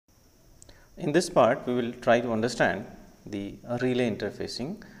In this part, we will try to understand the relay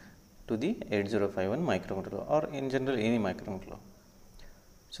interfacing to the 8051 microcontroller or in general any microcontroller.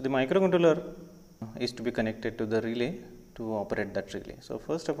 So, the microcontroller is to be connected to the relay to operate that relay. So,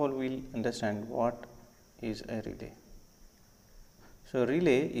 first of all, we will understand what is a relay. So,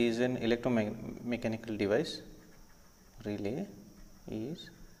 relay is an electromechanical device. Relay is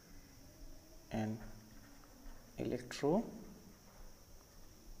an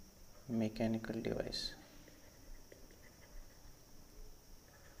electromechanical device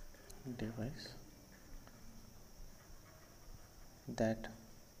that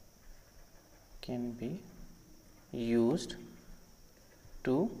can be used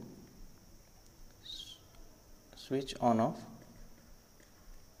to switch on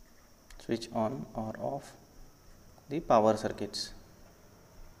or off the power circuits.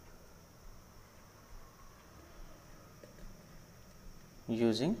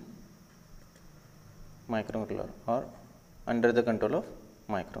 Using microcontroller or under the control of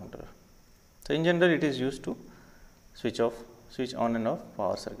microcontroller. So, in general it is used to switch on and off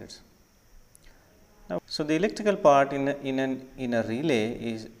power circuits. Now, so the electrical part in a relay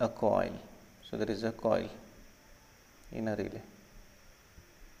is a coil. So, there is a coil in a relay.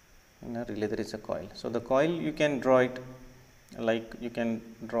 In a relay there is a coil. So, the coil you can draw it like you can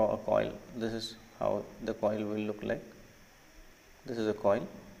draw a coil. This is how the coil will look like. This is a coil,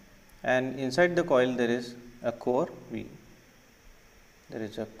 and inside the coil there is a core. There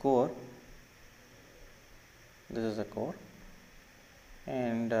is a core. This is a core,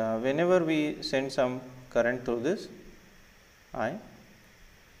 and whenever we send some current through this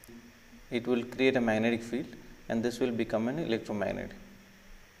it will create a magnetic field, and this will become an electromagnet.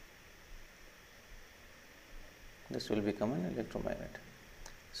 This will become an electromagnet.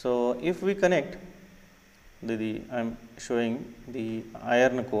 So, if we connect I am showing the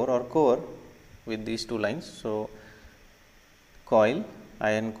iron core or core with these two lines. So, coil,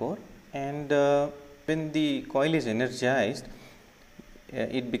 iron core, and when the coil is energized,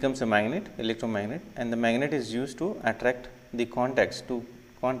 it becomes a magnet, electromagnet, and the magnet is used to attract the contacts to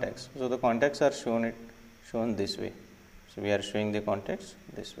contacts. So, the contacts are shown this way. So, we are showing the contacts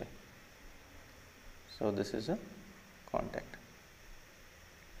this way. So, this is a contact.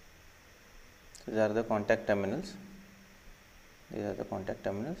 These are the contact terminals. These are the contact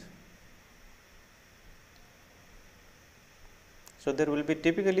terminals. So, there will be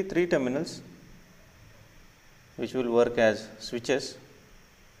typically 3 terminals which will work as switches.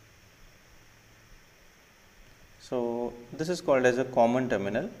 So, this is called as a common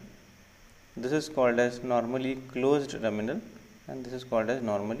terminal. This is called as normally closed terminal, and this is called as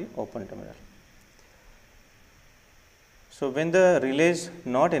normally open terminal. So, when the relay is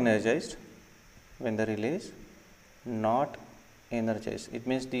not energized, it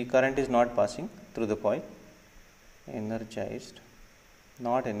means the current is not passing through the coil.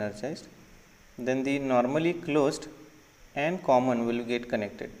 Not energized, then the normally closed and common will get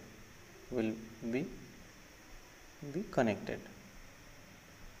connected, will be connected,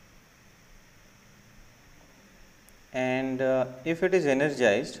 and if it is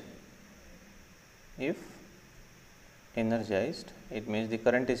energized, it means the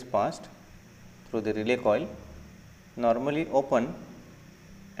current is passed through the relay coil, normally open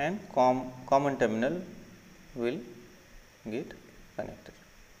and common terminal will get connected.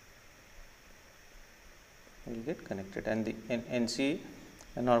 And the NC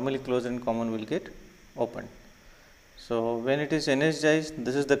normally closed and common will get opened. So, when it is energized,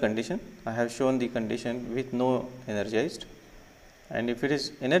 this is the condition. I have shown the condition with no energized, and if it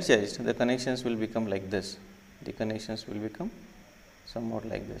is energized, the connections will become like this. The connections will become somewhat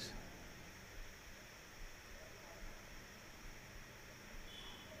like this.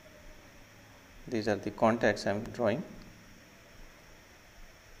 These are the contacts I am drawing.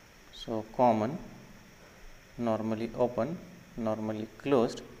 So, common, normally open, normally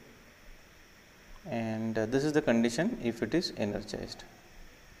closed, and this is the condition if it is energized,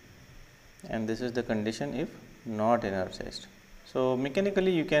 and this is the condition if not energized. So,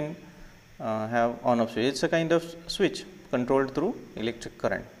 mechanically you can have on off switch. It is a kind of switch controlled through electric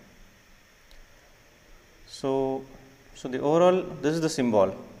current. So, the overall, this is the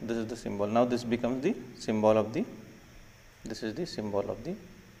symbol. Now, this becomes the symbol of the, this is the symbol of relay.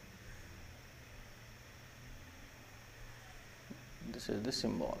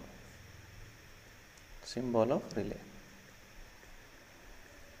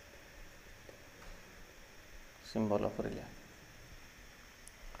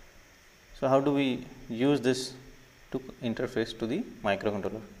 So, how do we use this to interface to the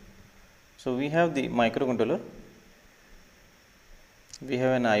microcontroller? So, we have the microcontroller, we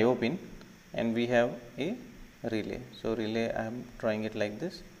have an IO pin, and we have a relay. So relay, I am drawing it like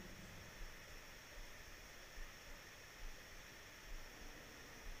this.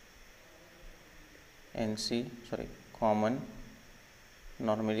 NC, sorry, common,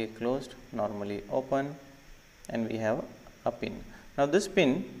 normally closed, normally open, and we have a pin. Now this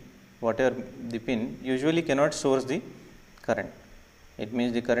pin, whatever the pin, usually cannot source the current. It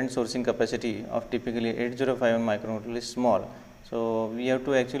means the current sourcing capacity of typically 8051 microcontroller is small. So we have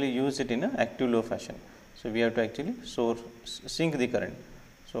to actually use it in an active low fashion. So we have to actually sink the current.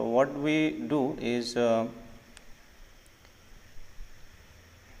 So what we do is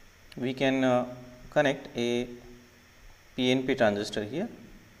we can connect a PNP transistor here,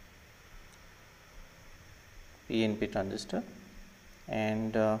 PNP transistor,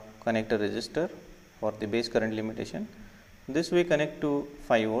 and connect a resistor for the base current limitation. This we connect to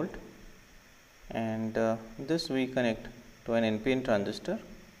 5 volt, and this we connect to an NPN transistor,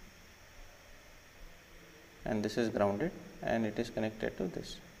 and this is grounded, and it is connected to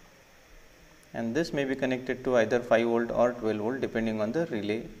this, and this may be connected to either 5 volt or 12 volt depending on the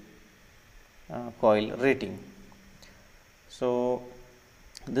relay coil rating. So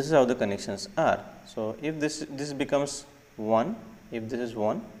this is how the connections are. So if this becomes 1, if this is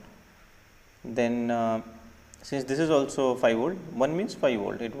 1, then since this is also 5 volt, 1 means 5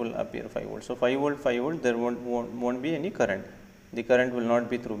 volt, it will appear 5 volt. So 5 volt, there won't be any current. The current will not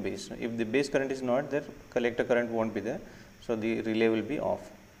be through base. If the base current is not there, collector current won't be there. So the relay will be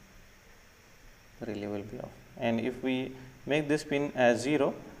off. Relay will be off. And if we make this pin as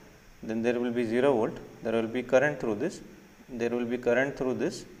 0, then there will be 0 volt. There will be current through this. There will be current through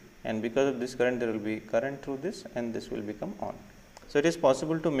this, and because of this current, there will be current through this, and this will become on. So it is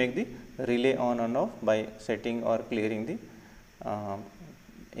possible to make the relay on and off by setting or clearing the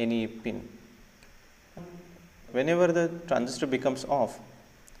any pin. Whenever the transistor becomes off,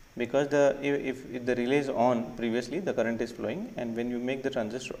 because if the relay is on previously, the current is flowing, and when you make the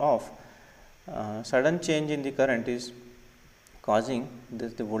transistor off, sudden change in the current is causing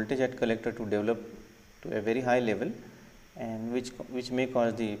the voltage at collector to develop to a very high level, and which may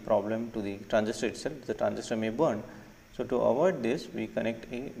cause the problem to the transistor itself. The transistor may burn. So to avoid this, we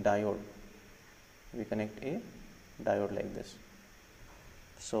connect a diode. We connect a diode like this.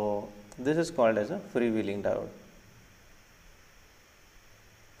 So this is called as a freewheeling diode.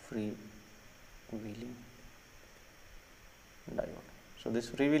 Freewheeling diode. So this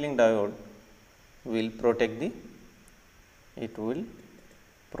freewheeling diode will protect the. It will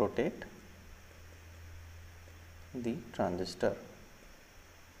protect the transistor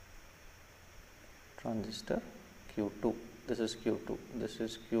Q2. This is Q2, this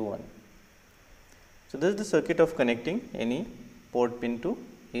is Q1. So this is the circuit of connecting any port pin to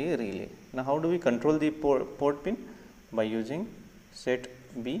a relay. Now how do we control the port pin? By using set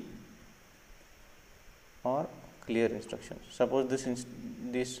B or clear instructions. Suppose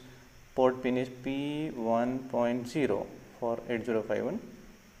this port pin is P1.0 for 8051,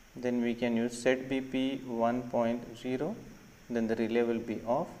 then we can use set B P1.0, then the relay will be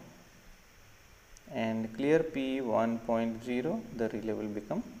off, and clear P1.0, the relay will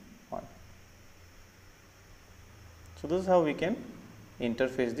become on. So this is how we can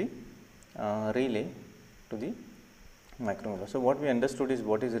interface the relay to the microcontroller. So what we understood is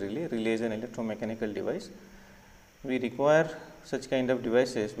what is a relay. Relay is an electromechanical device. We require such kind of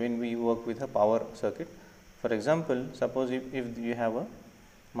devices when we work with a power circuit. For example, suppose if you have a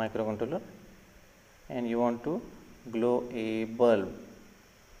microcontroller and you want to glow a bulb.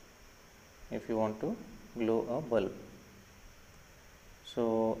 If you want to glow a bulb.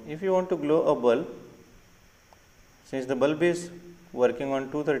 So if you want to glow a bulb, since the bulb is working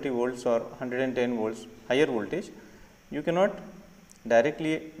on 230 volts or 110 volts higher voltage, you cannot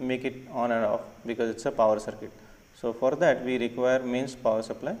directly make it on and off because it's a power circuit. So for that we require mains power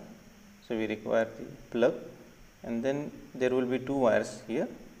supply. So we require the plug, and then there will be two wires here,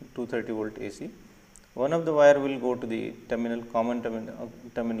 230 volt AC. One of the wire will go to the common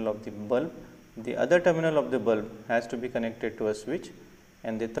terminal of the bulb. The other terminal of the bulb has to be connected to a switch,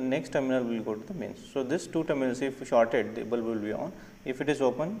 and the next terminal will go to the mains. So these two terminals, if shorted, the bulb will be on. If it is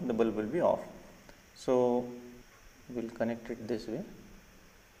open, the bulb will be off. So we will connect it this way.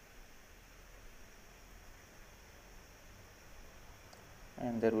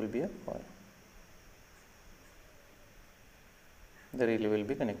 And there will be a coil. The relay will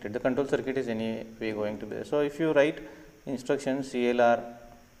be connected. The control circuit is anyway going to be there. So if you write instruction CLR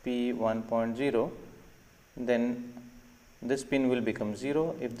P1.0, then this pin will become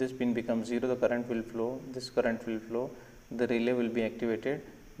 0. If this pin becomes 0, the current will flow, this current will flow, the relay will be activated,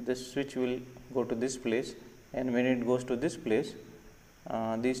 this switch will go to this place, and when it goes to this place,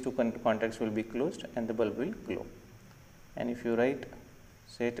 these two contacts will be closed and the bulb will glow. And if you write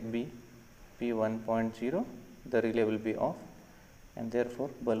set B P1.0, the relay will be off and therefore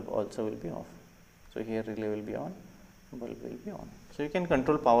bulb also will be off. So here relay will be on, bulb will be on. So you can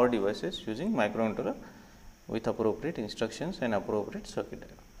control power devices using microcontroller with appropriate instructions and appropriate circuit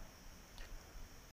diagram.